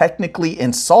now technically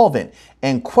insolvent,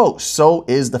 and quote, so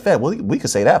is the Fed. Well, we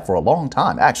could say that for a long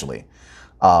time, actually.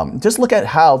 Just look at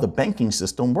how the banking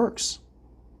system works,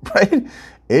 right?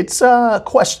 It's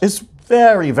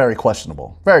very, very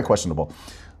questionable. Very questionable.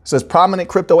 It says prominent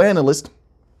crypto analyst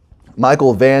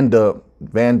Michael Van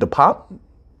de Pop.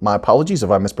 My apologies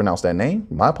if I mispronounced that name.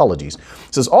 My apologies.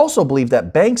 It says also believe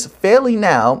that banks failing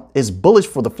now is bullish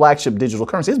for the flagship digital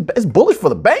currency. It's bullish for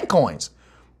the bank coins.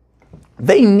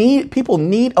 People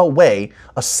need a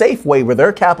safe way where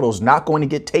their capital is not going to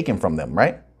get taken from them,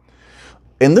 right?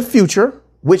 In the future,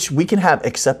 which we can have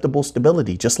acceptable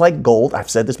stability, just like gold. I've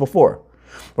said this before,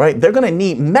 right? They're going to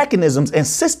need mechanisms and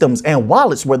systems and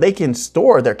wallets where they can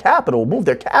store their capital, move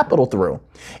their capital through,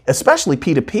 especially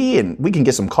P2P. And we can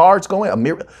get some cards going,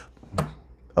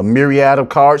 a myriad of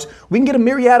cards. We can get a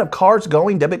myriad of cards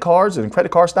going, debit cards and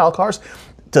credit card style cards.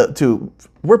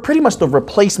 We're pretty much the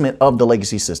replacement of the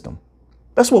legacy system.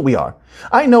 That's what we are.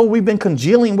 I know we've been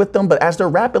congealing with them, but as they're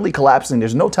rapidly collapsing,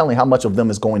 there's no telling how much of them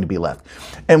is going to be left.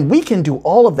 And we can do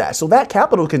all of that. So that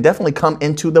capital can definitely come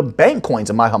into the bank coins,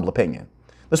 in my humble opinion.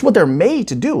 That's what they're made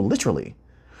to do, literally.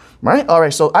 Right? All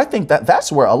right. So I think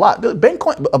that's where a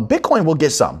Bitcoin will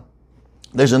get some.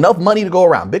 There's enough money to go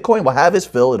around. Bitcoin will have its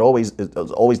fill.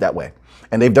 It's always that way.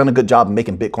 And they've done a good job of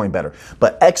making Bitcoin better.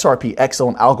 But XRP,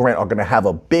 XLM, Algorand are going to have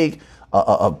a big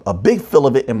fill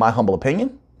of it, in my humble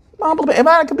opinion.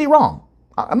 I could be wrong.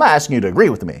 I'm not asking you to agree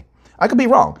with me. I could be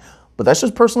wrong. But that's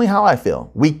just personally how I feel.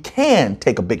 We can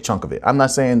take a big chunk of it. I'm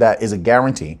not saying that is a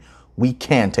guarantee. We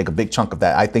can take a big chunk of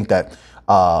that. I think that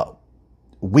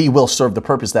we will serve the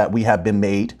purpose that we have been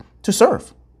made to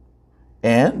serve.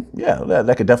 And yeah,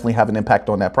 that could definitely have an impact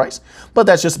on that price. But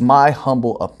that's just my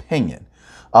humble opinion.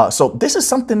 So this is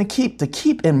something to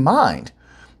keep in mind.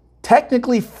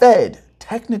 Technically Fed,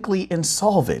 technically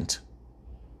insolvent.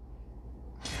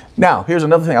 Now, here's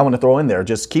another thing I want to throw in there.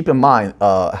 Just keep in mind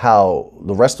how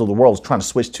the rest of the world is trying to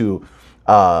switch to,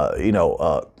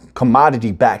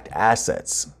 commodity-backed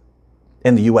assets,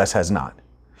 and the U.S. has not.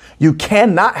 You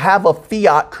cannot have a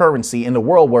fiat currency in the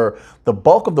world where the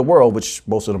bulk of the world, which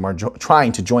most of them are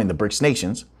trying to join the Brics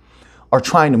nations, are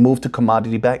trying to move to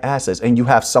commodity-backed assets. And you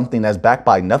have something that's backed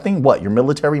by nothing. What? Your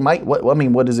military might?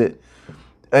 What is it?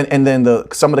 And then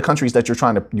some of the countries that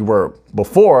you were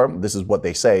before, this is what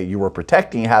they say, you were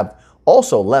protecting, have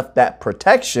also left that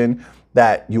protection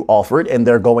that you offered, and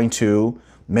they're going to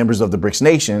members of the Brics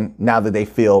nation now that they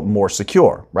feel more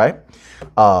secure, right?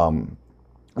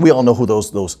 We all know who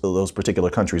those particular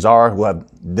countries are, who have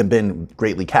been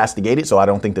greatly castigated. So I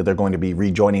don't think that they're going to be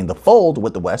rejoining the fold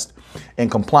with the West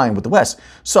and complying with the West.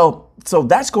 So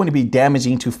that's going to be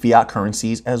damaging to fiat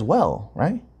currencies as well,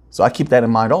 right? So I keep that in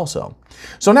mind also.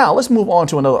 So now let's move on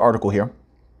to another article here.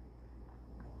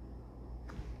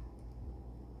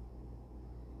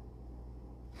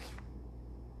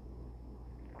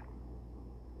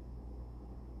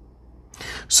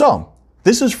 So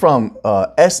this is from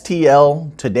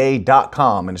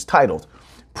stltoday.com, and it's titled,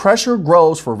 "Pressure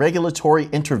Grows for Regulatory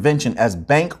Intervention as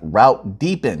Bank Rout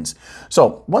Deepens."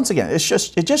 So once again, it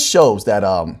just shows that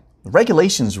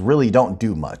regulations really don't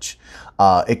do much.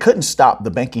 It couldn't stop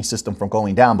the banking system from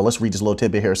going down, but let's read this little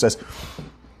tidbit here. It says,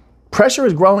 "Pressure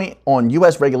is growing on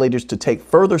U.S. regulators to take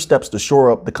further steps to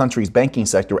shore up the country's banking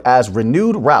sector as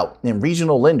renewed rout in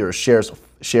regional lenders shares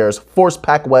force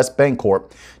PacWest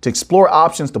Bancorp to explore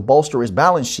options to bolster its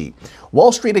balance sheet.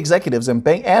 Wall Street executives and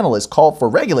bank analysts called for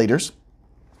regulators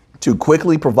to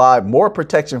quickly provide more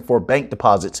protection for bank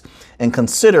deposits and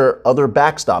consider other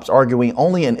backstops, arguing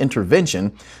only an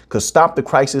intervention could stop the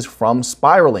crisis from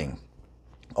spiraling.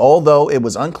 Although it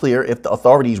was unclear if the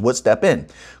authorities would step in.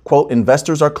 Quote,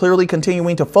 investors are clearly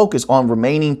continuing to focus on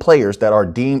remaining players that are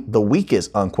deemed the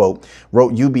weakest, unquote,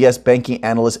 wrote UBS banking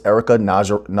analyst Erica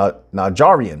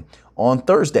Najarian on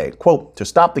Thursday. Quote, to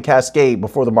stop the cascade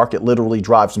before the market literally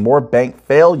drives more bank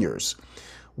failures.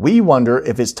 We wonder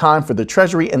if it's time for the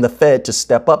Treasury and the Fed to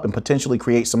step up and potentially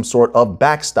create some sort of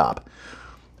backstop.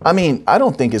 I mean, I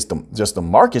don't think it's just the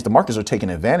markets. The markets are taking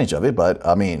advantage of it, but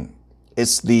I mean,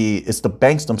 it's the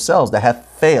banks themselves that have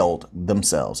failed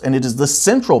themselves. And it is the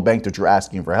central bank that you're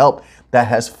asking for help that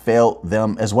has failed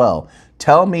them as well.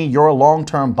 Tell me your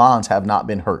long-term bonds have not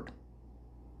been hurt.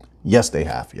 Yes, they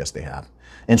have. Yes, they have.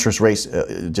 Interest rates,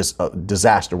 just a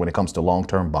disaster when it comes to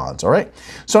long-term bonds. All right.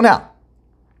 So now,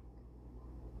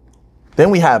 then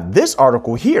we have this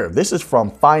article here. This is from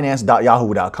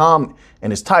finance.yahoo.com,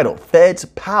 and it's titled, Fed's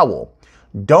Powell.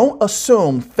 Don't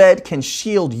assume Fed can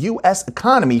shield U.S.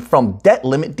 economy from debt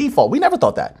limit default. We never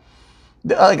thought that.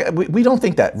 We don't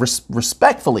think that.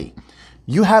 Respectfully,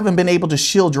 you haven't been able to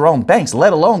shield your own banks,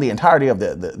 let alone the entirety of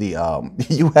the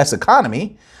U.S.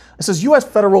 economy. It says U.S.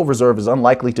 Federal Reserve is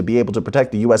unlikely to be able to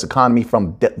protect the U.S. economy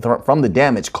from the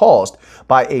damage caused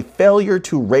by a failure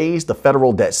to raise the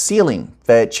federal debt ceiling,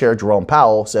 Fed Chair Jerome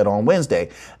Powell said on Wednesday,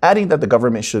 adding that the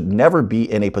government should never be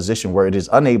in a position where it is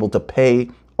unable to pay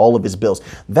all of its bills.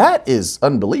 That is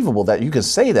unbelievable that you can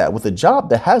say that with a job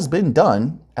that has been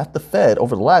done at the Fed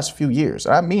over the last few years.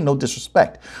 I mean no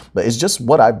disrespect, but it's just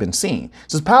what I've been seeing.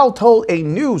 Says Powell told a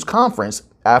news conference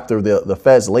after the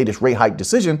Fed's latest rate hike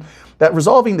decision that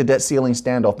resolving the debt ceiling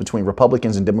standoff between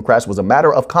Republicans and Democrats was a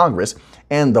matter of Congress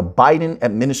and the Biden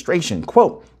administration.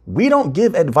 Quote, we don't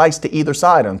give advice to either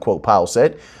side, unquote, Powell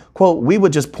said. Quote, we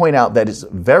would just point out that it's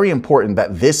very important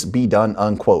that this be done,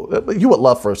 unquote. You would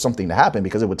love for something to happen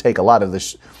because it would take a lot of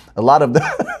the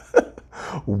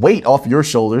weight off your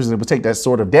shoulders, and it would take that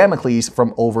sword of Damocles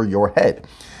from over your head.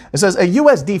 It says a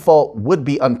U.S. default would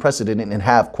be unprecedented and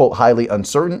have, quote, highly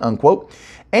uncertain, unquote,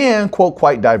 and, quote,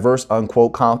 quite diverse,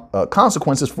 unquote,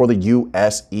 consequences for the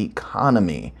U.S.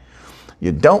 economy.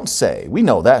 You don't say. We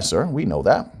know that, sir. We know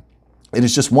that. It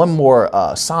is just one more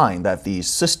sign that these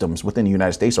systems within the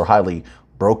United States are highly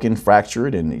broken,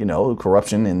 fractured, and, you know,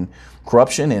 corruption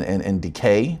and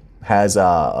decay. has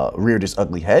reared its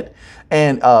ugly head.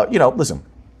 And, listen,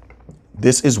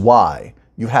 this is why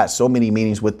you've had so many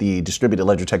meetings with the distributed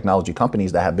ledger technology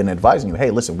companies that have been advising you,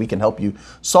 hey, listen, we can help you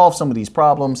solve some of these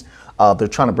problems. They're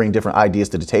trying to bring different ideas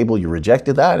to the table. You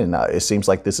rejected that. And it seems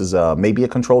like this is maybe a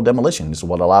controlled demolition. This is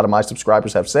what a lot of my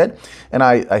subscribers have said. And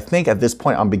I think at this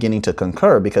point, I'm beginning to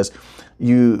concur, because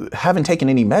you haven't taken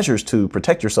any measures to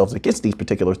protect yourselves against these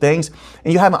particular things.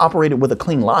 And you haven't operated with a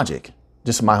clean logic.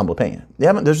 Just in my humble opinion.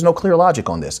 There's no clear logic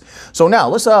on this. So now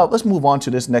let's move on to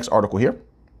this next article here.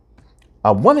 I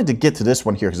wanted to get to this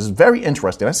one here because it's very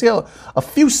interesting. I see a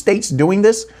few states doing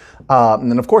this.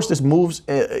 And then, of course, this moves,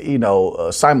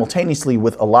 simultaneously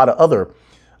with a lot of other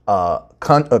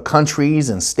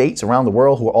countries and states around the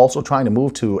world who are also trying to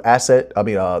move to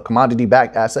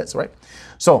commodity-backed assets, right?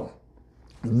 So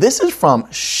this is from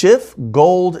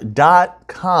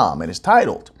shiftgold.com, and it's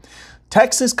titled,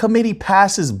 Texas Committee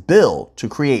Passes Bill to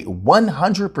Create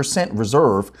 100%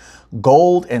 Reserve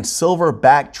Gold and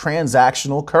Silver-Backed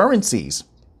Transactional Currencies.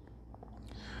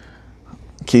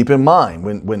 Keep in mind,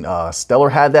 when Stellar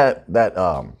had it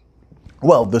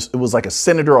was like a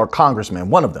senator or congressman,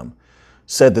 one of them,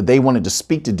 said that they wanted to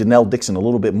speak to Denell Dixon a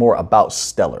little bit more about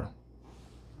Stellar.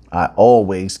 I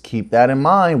always keep that in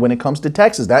mind when it comes to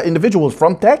Texas. That individual is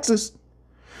from Texas.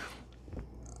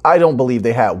 I don't believe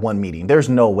they had one meeting. There's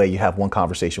no way you have one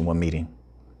conversation, one meeting,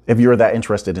 if you're that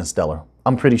interested in Stellar.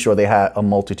 I'm pretty sure they had a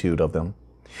multitude of them,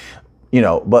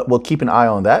 but we'll keep an eye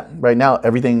on that. Right now,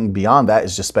 everything beyond that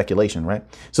is just speculation, right?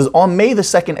 It says on May the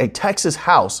 2nd, a Texas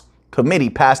House committee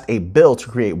passed a bill to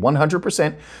create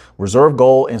 100% reserve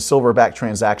gold and silver-backed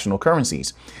transactional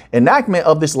currencies. Enactment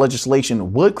of this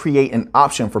legislation would create an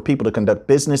option for people to conduct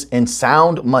business in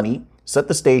sound money, set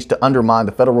the stage to undermine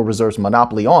the Federal Reserve's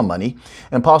monopoly on money,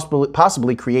 and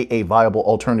possibly create a viable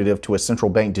alternative to a central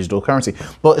bank digital currency.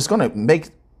 Well, it's going to make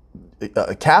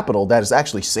a capital that is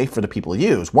actually safe for the people to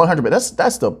use. 100%.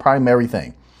 That's the primary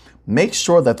thing. Make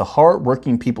sure that the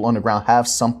hardworking people on the ground have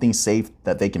something safe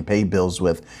that they can pay bills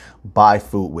with, buy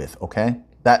food with. OK,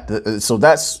 so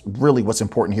that's really what's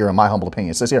important here, in my humble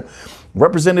opinion. It says here,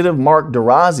 Representative Mark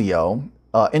DeRazio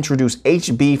introduced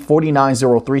HB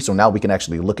 4903. So now we can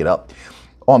actually look it up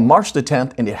on March the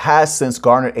 10th, and it has since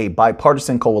garnered a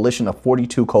bipartisan coalition of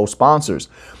 42 co-sponsors.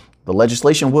 The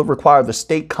legislation would require the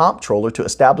state comptroller to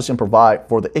establish and provide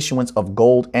for the issuance of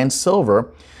gold and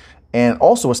silver, and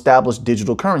also establish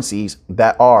digital currencies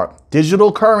that are digital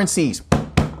currencies.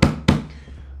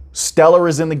 Stellar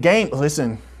is in the game.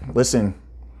 Listen,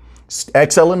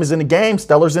 XLM is in the game.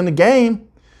 Stellar's in the game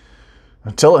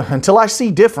until I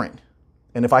see different.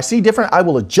 And if I see different, I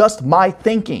will adjust my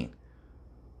thinking.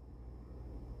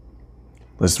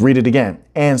 Let's read it again.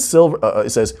 And silver,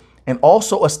 it says, and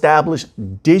also establish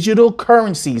digital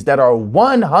currencies that are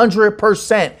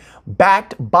 100%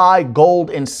 backed by gold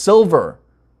and silver.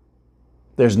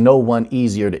 There's no one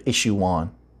easier to issue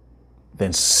on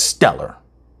than Stellar.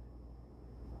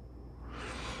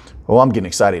 Oh, I'm getting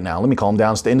excited now. Let me calm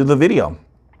down. It's the end of the video.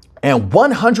 And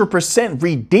 100%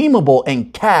 redeemable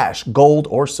in cash, gold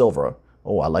or silver.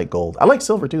 Oh, I like gold. I like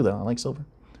silver too, though. I like silver.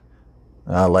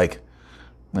 I like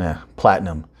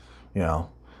platinum.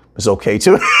 It's okay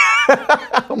too.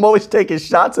 I'm always taking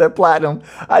shots at platinum.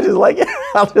 I just like it.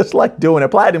 I just like doing it.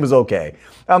 Platinum is okay.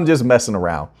 I'm just messing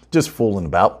around, just fooling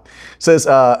about. It says,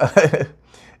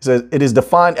 it is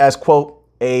defined as, quote,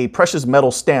 a precious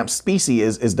metal stamped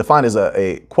species is defined as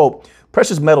a quote,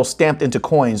 precious metal stamped into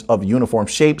coins of uniform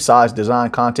shape, size, design,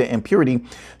 content, and purity,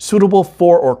 suitable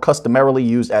for or customarily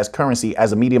used as currency,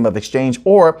 as a medium of exchange,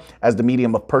 or as the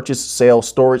medium of purchase, sale,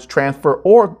 storage, transfer,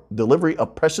 or delivery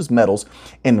of precious metals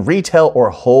in retail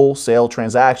or wholesale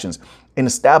transactions. In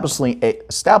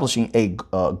establishing a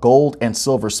gold and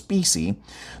silver specie,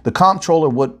 the comptroller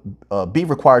would be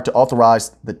required to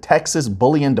authorize the Texas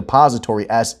Bullion Depository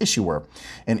as issuer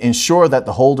and ensure that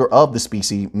the holder of the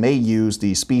specie may use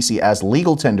the specie as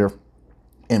legal tender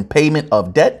in payment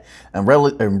of debt and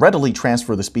readily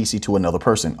transfer the specie to another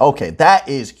person. Okay, that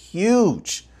is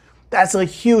huge. That's a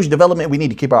huge development. We need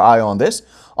to keep our eye on this.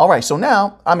 All right, so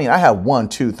now, I have 1,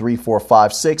 2, 3, 4,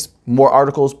 5, 6 more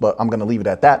articles, but I'm going to leave it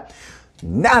at that.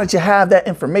 Now that you have that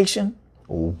information,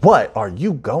 what are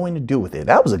you going to do with it?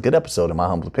 That was a good episode, in my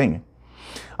humble opinion.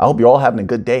 I hope you're all having a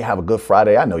good day. Have a good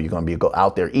Friday. I know you're going to be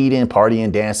out there eating,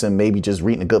 partying, dancing, maybe just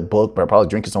reading a good book, but probably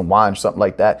drinking some wine or something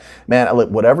like that. Man,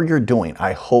 whatever you're doing,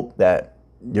 I hope that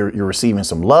you're receiving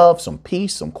some love, some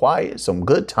peace, some quiet, some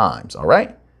good times. All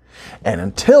right. And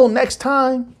until next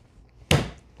time,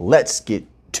 let's get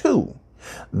to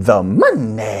the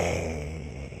money.